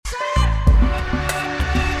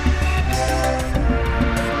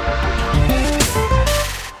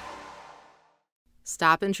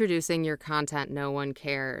Stop introducing your content no one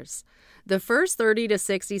cares. The first 30 to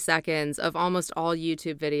 60 seconds of almost all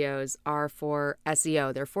YouTube videos are for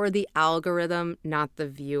SEO. They're for the algorithm, not the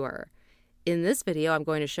viewer. In this video, I'm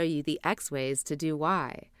going to show you the X ways to do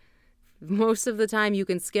Y. Most of the time, you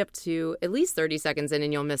can skip to at least 30 seconds in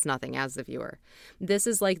and you'll miss nothing as the viewer. This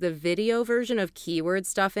is like the video version of keyword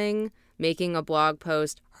stuffing, making a blog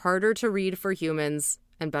post harder to read for humans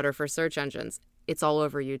and better for search engines. It's all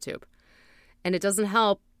over YouTube. And it doesn't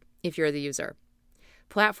help if you're the user.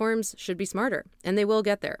 Platforms should be smarter, and they will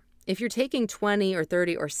get there. If you're taking 20 or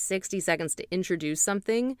 30 or 60 seconds to introduce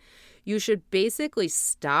something, you should basically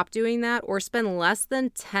stop doing that or spend less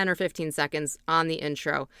than 10 or 15 seconds on the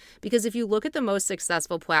intro. Because if you look at the most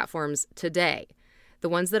successful platforms today, the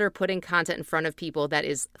ones that are putting content in front of people that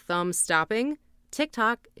is thumb stopping,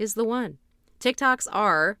 TikTok is the one. TikToks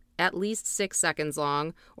are at least 6 seconds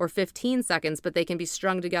long or 15 seconds, but they can be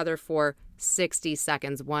strung together for 60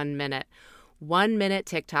 seconds, 1 minute. 1 minute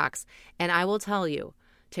TikToks. And I will tell you,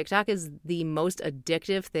 TikTok is the most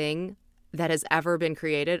addictive thing that has ever been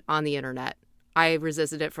created on the internet. I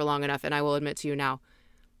resisted it for long enough, and I will admit to you now,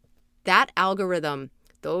 that algorithm,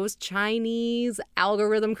 those Chinese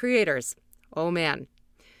algorithm creators, oh man,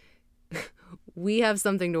 we have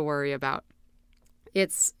something to worry about.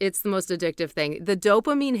 It's the most addictive thing. The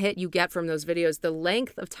dopamine hit you get from those videos, the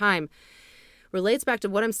length of time, relates back to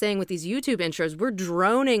what I'm saying with these YouTube intros. We're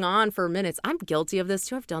droning on for minutes. I'm guilty of this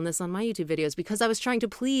too. I've done this on my YouTube videos because I was trying to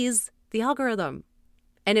please the algorithm.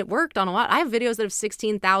 And it worked on a lot. I have videos that have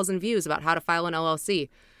 16,000 views about how to file an LLC.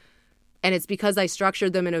 And it's because I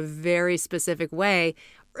structured them in a very specific way,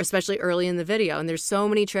 especially early in the video. And there's so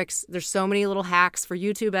many tricks. There's so many little hacks for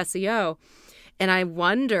YouTube SEO. And I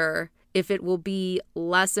wonder if it will be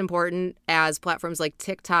less important as platforms like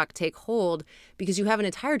TikTok take hold, because you have an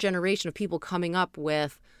entire generation of people coming up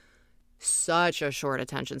with such a short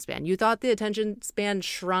attention span. You thought the attention span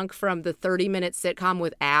shrunk from the 30-minute sitcom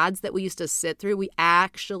with ads that we used to sit through. We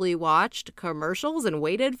actually watched commercials and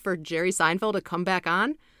waited for Jerry Seinfeld to come back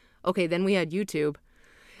on. Okay, then we had YouTube.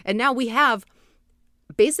 And now we have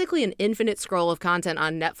basically an infinite scroll of content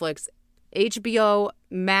on Netflix, HBO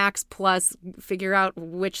Max Plus, figure out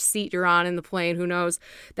which seat you're on in the plane. Who knows?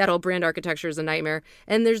 That whole brand architecture is a nightmare.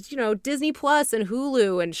 And there's, Disney Plus and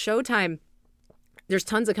Hulu and Showtime. There's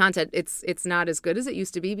tons of content. It's not as good as it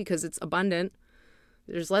used to be because it's abundant.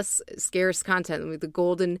 There's less scarce content. The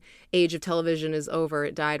golden age of television is over.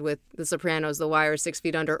 It died with The Sopranos, The Wire, 6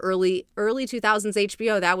 Feet Under. Early 2000s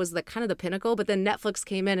HBO, that was the kind of the pinnacle. But then Netflix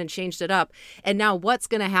came in and changed it up. And now what's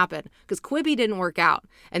going to happen? Because Quibi didn't work out.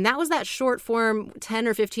 And that was that short form 10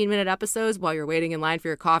 or 15 minute episodes while you're waiting in line for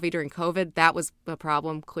your coffee during COVID. That was a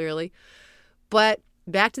problem, clearly. But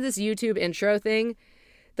back to this YouTube intro thing.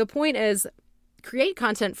 The point is, create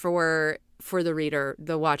content for the reader,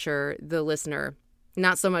 the watcher, the listener.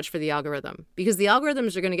 Not so much for the algorithm, because the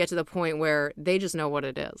algorithms are going to get to the point where they just know what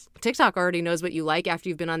it is. TikTok already knows what you like after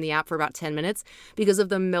you've been on the app for about 10 minutes because of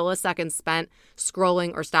the milliseconds spent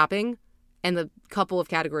scrolling or stopping and the couple of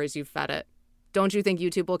categories you've fed it. Don't you think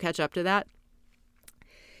YouTube will catch up to that?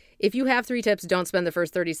 If you have 3 tips, don't spend the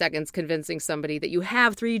first 30 seconds convincing somebody that you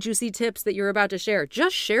have 3 juicy tips that you're about to share.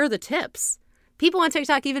 Just share the tips. People on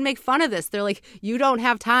TikTok even make fun of this. They're like, you don't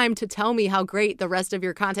have time to tell me how great the rest of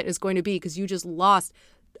your content is going to be because you just lost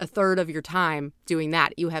a third of your time doing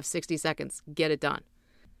that. You have 60 seconds. Get it done.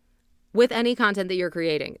 With any content that you're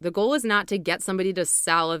creating, the goal is not to get somebody to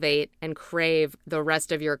salivate and crave the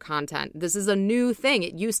rest of your content. This is a new thing.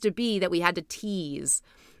 It used to be that we had to tease.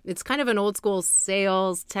 It's kind of an old school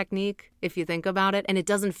sales technique, if you think about it, and it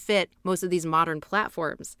doesn't fit most of these modern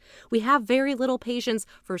platforms. We have very little patience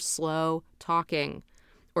for slow talking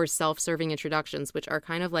or self-serving introductions, which are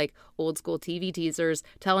kind of like old school TV teasers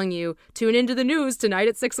telling you, tune into the news tonight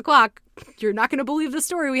at 6 o'clock. You're not going to believe the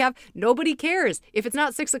story we have. Nobody cares. If it's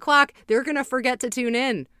not 6 o'clock, they're going to forget to tune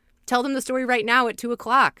in. Tell them the story right now at 2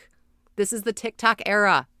 o'clock. This is the TikTok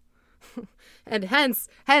era. And hence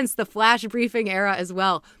the flash briefing era as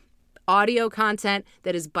well. Audio content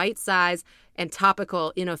that is bite-sized and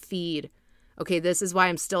topical in a feed. Okay, this is why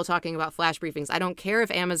I'm still talking about flash briefings. I don't care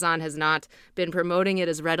if Amazon has not been promoting it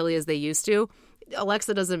as readily as they used to.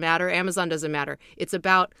 Alexa doesn't matter. Amazon doesn't matter. It's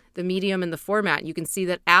about the medium and the format. You can see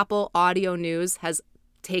that Apple Audio News has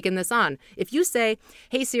taken this on. If you say,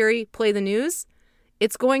 hey Siri, play the news,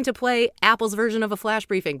 it's going to play Apple's version of a flash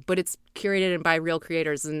briefing, but it's curated by real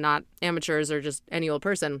creators and not amateurs or just any old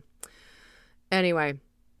person. Anyway,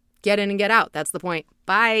 get in and get out. That's the point.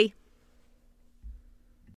 Bye.